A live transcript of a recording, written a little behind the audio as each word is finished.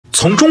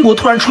从中国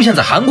突然出现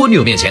在韩国女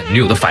友面前，女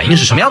友的反应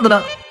是什么样的呢？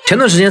前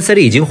段时间塞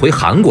利已经回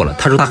韩国了，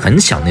他说他很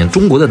想念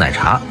中国的奶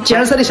茶。既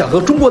然塞利想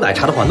喝中国奶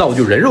茶的话，那我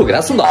就人肉给他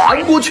送到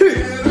韩国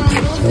去。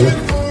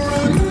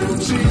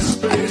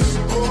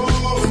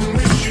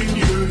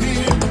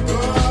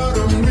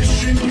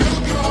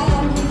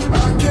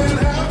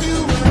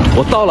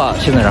我到了，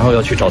现在然后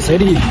要去找塞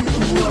利。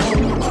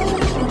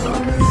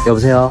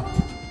여보세요？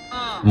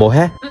뭐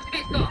해？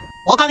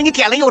我刚给你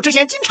点了一个我之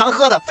前经常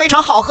喝的非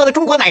常好喝的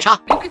中国奶茶，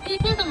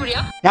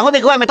然后那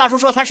个外卖大叔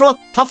说，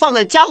他放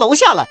在家楼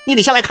下了，你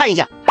得下来看一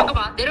下。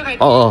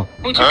哦，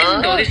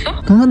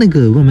刚刚那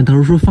个外卖大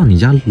叔说放你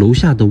家楼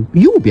下的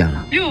右边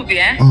了。右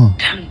边？哦。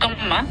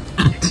잠깐만。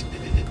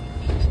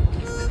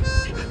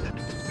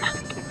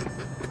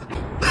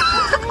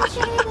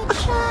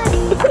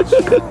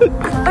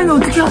哎呦，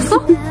어떻게 왔어？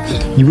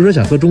你不是说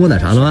想喝中国奶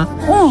茶了吗？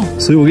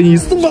所以我给你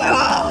送过来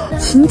了。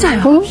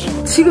 진짜요?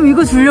 지금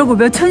이거 주려고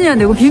몇 천이나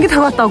내고 비행기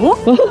타고 왔다고?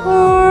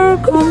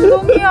 헐,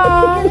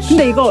 감동이야.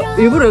 근데 이거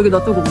일부러 여기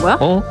놔두고 온 거야?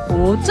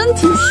 어쩐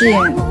티씨.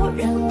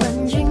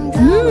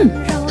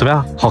 怎么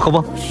样？好喝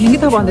不？ 비행기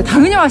타고 왔는데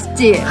당연히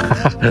맛있지.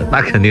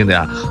 那肯定的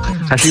呀，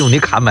还是用你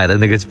卡买的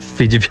那个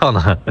飞机票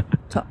呢。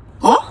자,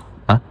 어?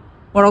 아?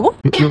 뭐라고?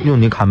 用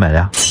你卡买的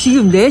呀。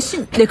 지금 내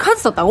카드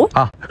썼다고?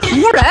 아.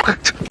 뭐래?